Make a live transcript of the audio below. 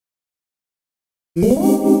Welcome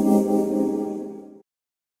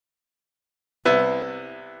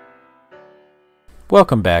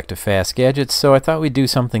back to FastGadgets. So I thought we'd do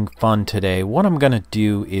something fun today. What I'm going to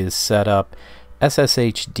do is set up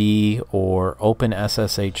SSHD or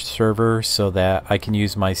OpenSSH Server so that I can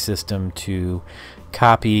use my system to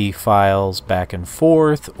copy files back and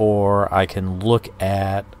forth, or I can look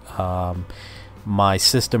at my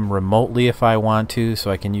system remotely if I want to, so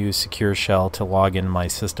I can use Secure Shell to log in my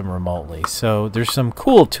system remotely. So there's some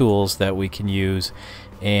cool tools that we can use,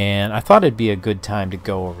 and I thought it'd be a good time to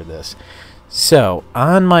go over this. So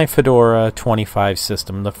on my Fedora 25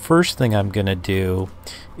 system, the first thing I'm going to do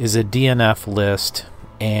is a DNF list,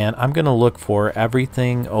 and I'm going to look for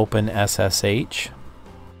everything OpenSSH.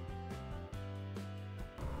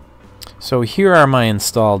 So here are my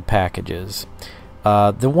installed packages.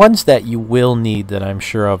 The ones that you will need that I'm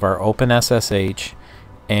sure of are OpenSSH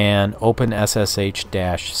and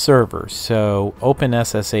OpenSSH-Server. So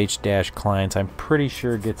OpenSSH-clients I'm pretty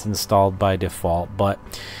sure gets installed by default, but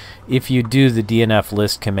if you do the DNF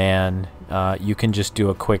list command, you can just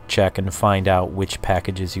do a quick check and find out which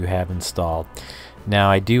packages you have installed.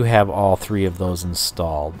 Now I do have all three of those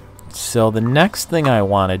installed. So the next thing I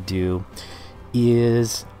want to do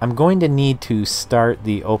is I'm going to need to start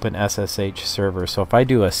the OpenSSH server. So if I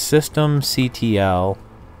do a systemctl, as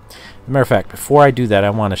a matter of fact, before I do that,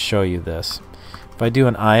 I want to show you this. If I do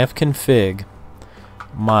an ifconfig,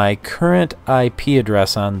 my current IP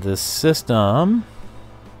address on this system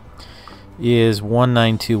is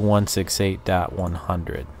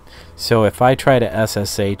 192.168.100. So if I try to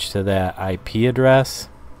SSH to that IP address,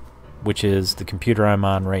 which is the computer I'm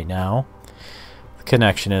on right now, the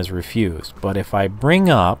connection is refused. But if I bring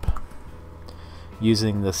up,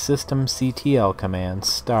 using the systemctl command,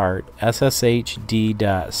 start sshd.service,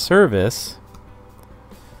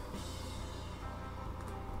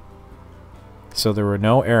 so there were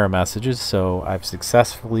no error messages, so I've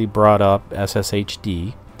successfully brought up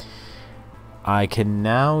SSHD. I can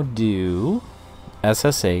now do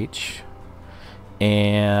SSH,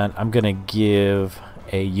 and I'm going to give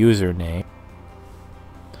a username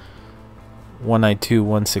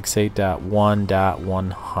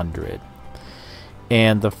 192.168.1.100.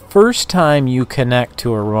 And the first time you connect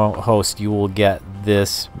to a remote host, you will get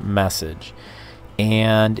this message,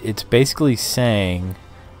 and it's basically saying,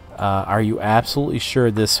 are you absolutely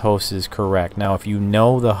sure this host is correct? Now if you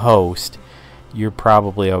know the host, you're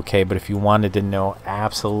probably okay, but if you wanted to know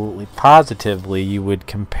absolutely positively, you would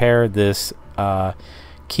compare this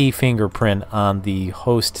key fingerprint on the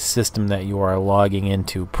host system that you are logging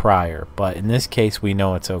into prior. But in this case, we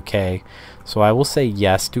know it's okay, so I will say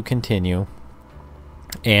yes to continue,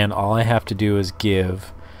 and all I have to do is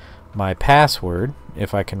give my password,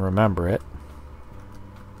 if I can remember it,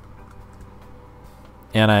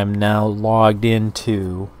 and I'm now logged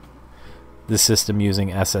into the system using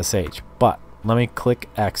SSH. But let me click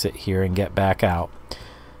exit here and get back out.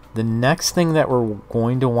 The next thing that we're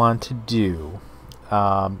going to want to do,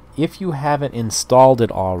 if you haven't installed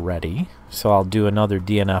it already, so I'll do another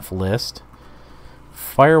DNF list.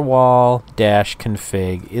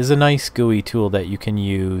 Firewall-Config is a nice GUI tool that you can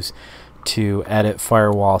use to edit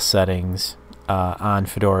firewall settings on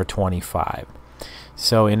Fedora 25.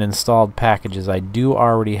 So in installed packages, I do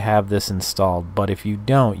already have this installed, but if you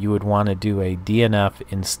don't, you would want to do a DNF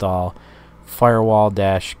install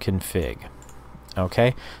Firewall-Config.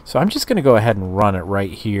 Okay, so I'm just going to go ahead and run it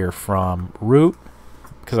right here from root,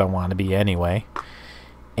 because I want to be anyway,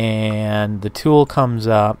 and the tool comes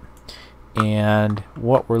up, and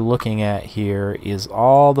what we're looking at here is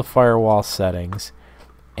all the firewall settings,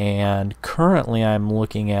 and currently I'm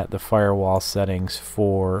looking at the firewall settings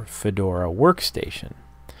for Fedora Workstation,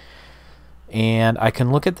 and I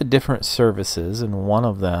can look at the different services, and one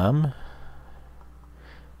of them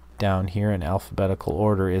down here in alphabetical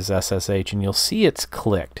order is SSH, and you'll see it's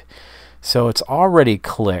clicked. So it's already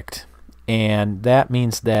clicked, and that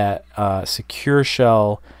means that Secure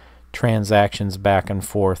Shell transactions back and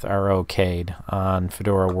forth are okayed on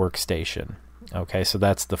Fedora Workstation. Okay, so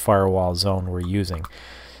that's the firewall zone we're using.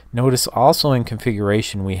 Notice also in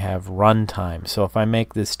configuration we have runtime. So if I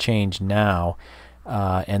make this change now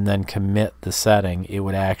and then commit the setting, it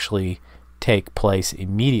would actually take place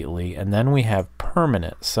immediately. And then we have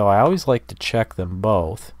permanent. So I always like to check them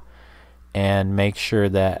both and make sure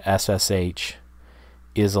that SSH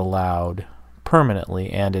is allowed permanently,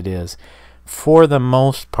 and it is. For the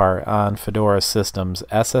most part on Fedora systems,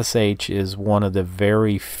 SSH is one of the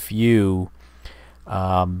very few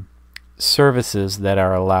services that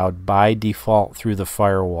are allowed by default through the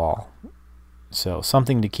firewall. So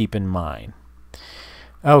something to keep in mind.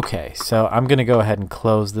 Okay, so I'm going to go ahead and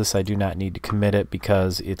close this. I do not need to commit it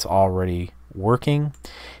because it's already working.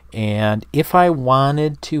 And if I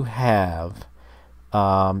wanted to have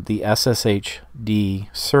the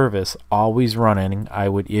SSHD service always running, I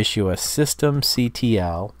would issue a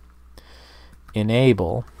systemctl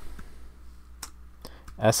enable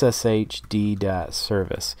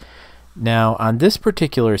sshd.service. Now on this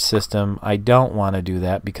particular system I don't want to do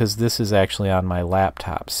that because this is actually on my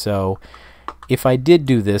laptop. So if I did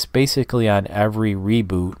do this, basically on every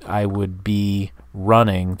reboot I would be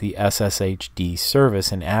running the SSHD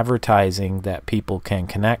service and advertising that people can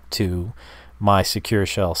connect to my secure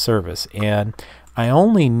shell service, and I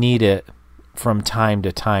only need it from time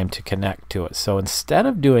to time to connect to it. So instead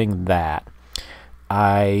of doing that,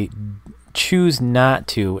 I choose not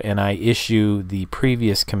to, and I issue the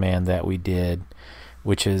previous command that we did,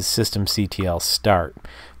 which is systemctl start.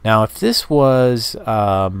 Now if this was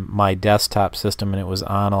my desktop system and it was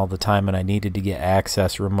on all the time and I needed to get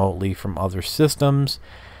access remotely from other systems,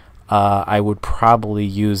 I would probably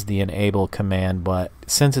use the enable command, but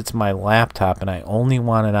since it's my laptop and I only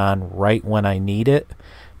want it on right when I need it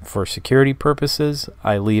for security purposes,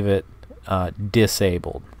 I leave it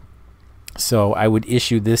disabled. So I would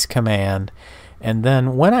issue this command, and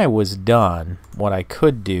then when I was done, what I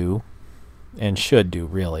could do, and should do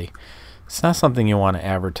really, it's not something you want to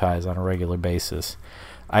advertise on a regular basis,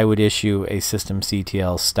 I would issue a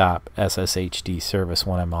systemctl stop SSHD service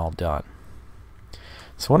when I'm all done.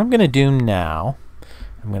 So what I'm going to do now,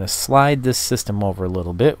 I'm going to slide this system over a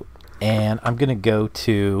little bit, and I'm going to go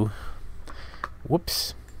to,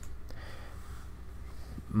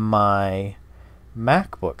 my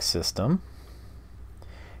MacBook system,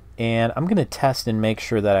 and I'm going to test and make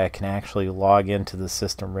sure that I can actually log into the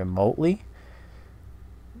system remotely.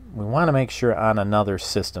 We want to make sure on another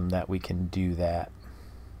system that we can do that.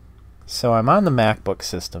 So I'm on the MacBook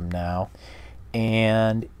system now,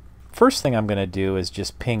 and first thing I'm going to do is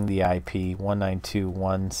just ping the IP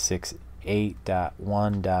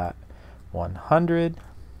 192.168.1.100,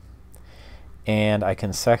 and I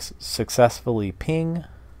can successfully ping.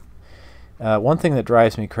 One thing that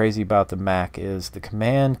drives me crazy about the Mac is the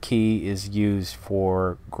command key is used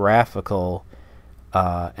for graphical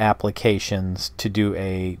applications to do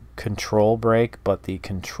a control break, but the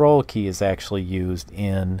control key is actually used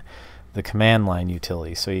in the command line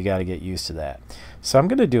utility, so you got to get used to that. So I'm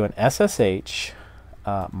going to do an SSH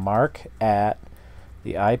mark at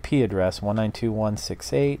the IP address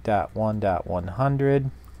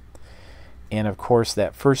 192.168.1.100, and of course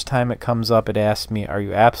that first time it comes up it asks me, are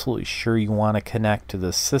you absolutely sure you want to connect to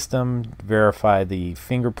the system? Verify the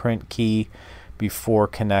fingerprint key before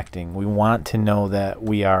connecting. We want to know that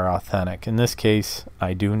we are authentic. In this case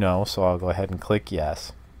I do know, so I'll go ahead and click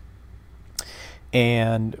yes.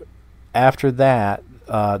 And after that,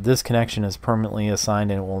 this connection is permanently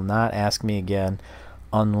assigned and it will not ask me again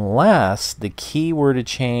unless the key were to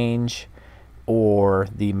change or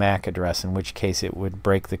the MAC address, in which case it would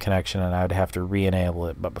break the connection and I would have to re-enable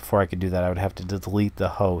it. But before I could do that I would have to delete the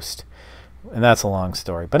host, and that's a long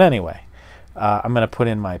story. But anyway, I'm going to put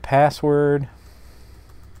in my password,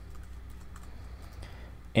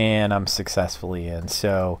 and I'm successfully in.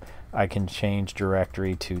 So I can change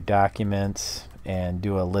directory to documents and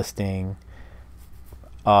do a listing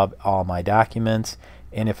of all my documents,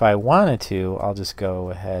 and if I wanted to I'll just go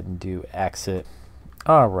ahead and do exit.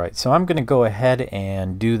 Alright, so I'm going to go ahead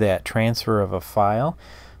and do that transfer of a file.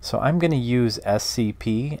 So I'm going to use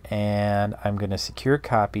SCP, and I'm going to secure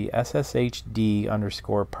copy sshd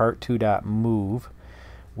underscore part2.move,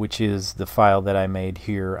 which is the file that I made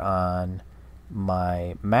here on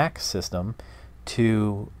my Mac system,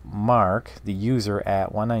 to mark the user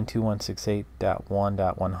at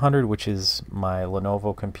 192.168.1.100, which is my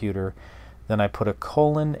Lenovo computer. Then I put a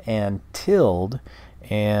colon and tilde,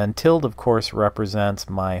 and tilde of course represents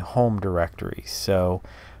my home directory. So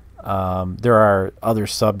there are other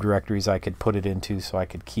subdirectories I could put it into, so I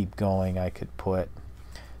could keep going. I could put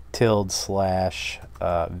tilde /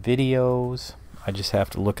 videos. I just have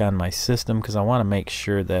to look on my system because I want to make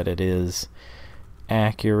sure that it is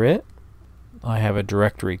accurate. I have a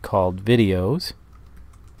directory called videos,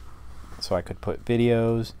 so I could put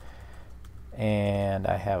videos, and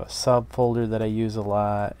I have a subfolder that I use a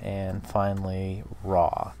lot, and finally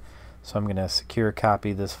raw. So I'm going to secure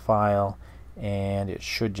copy this file, and it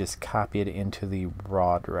should just copy it into the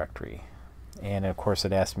raw directory. And of course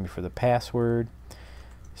it asked me for the password,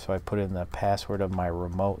 so I put in the password of my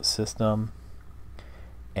remote system,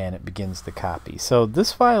 and it begins the copy. So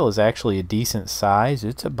this file is actually a decent size.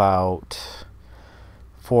 It's about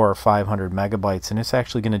 400 or 500 megabytes, and it's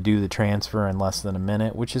actually going to do the transfer in less than a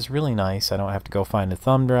minute, which is really nice. I don't have to go find a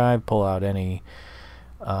thumb drive, pull out any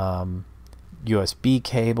USB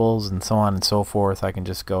cables and so on and so forth. I can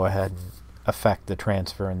just go ahead and effect the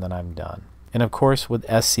transfer, and then I'm done. And of course with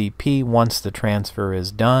SCP, once the transfer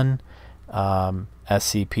is done,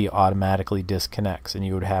 SCP automatically disconnects, and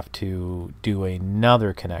you would have to do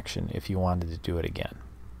another connection if you wanted to do it again.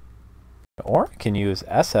 Or you can use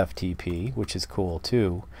SFTP, which is cool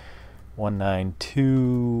too.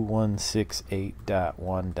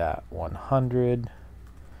 192.168.1.100.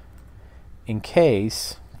 In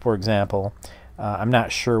case, for example, I'm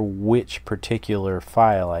not sure which particular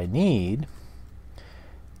file I need,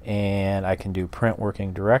 and I can do print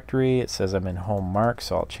working directory. It says I'm in home mark,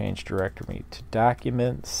 so I'll change directory to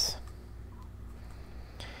documents,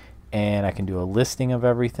 and I can do a listing of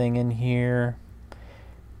everything in here.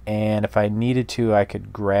 And if I needed to, I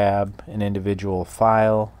could grab an individual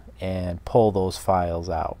file and pull those files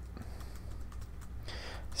out.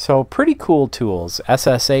 So pretty cool tools.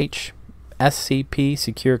 SSH, SCP,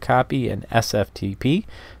 Secure Copy, and SFTP,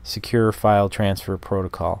 Secure File Transfer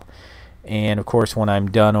Protocol. And of course, when I'm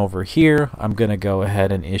done over here, I'm going to go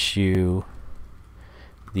ahead and issue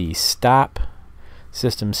the stop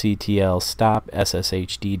systemctl stop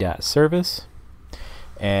sshd.service.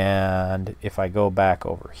 And if I go back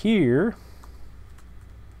over here,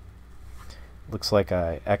 looks like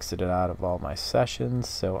I exited out of all my sessions,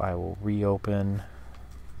 so I will reopen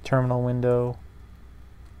terminal window.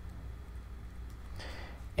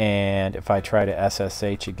 And if I try to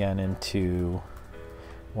SSH again into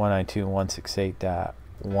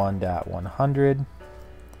 192.168.1.100,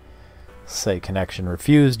 say connection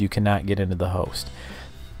refused, you cannot get into the host.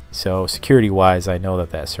 So security wise, I know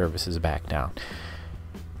that that service is back down.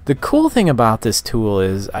 The cool thing about this tool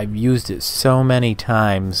is I've used it so many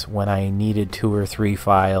times when I needed 2 or 3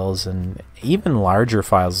 files, and even larger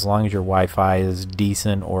files. As long as your Wi-Fi is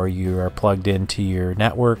decent or you are plugged into your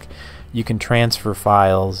network, you can transfer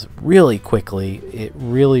files really quickly. It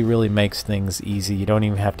really makes things easy. You don't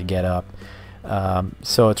even have to get up.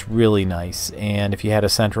 So it's really nice. And if you had a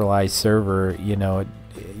centralized server, you know,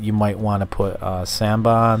 you might want to put Samba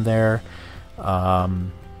on there,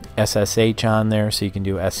 SSH on there, so you can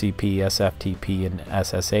do SCP, SFTP, and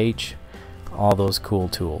SSH, all those cool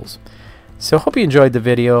tools. So hope you enjoyed the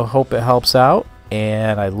video, hope it helps out,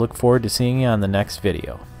 and I look forward to seeing you on the next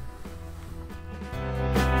video.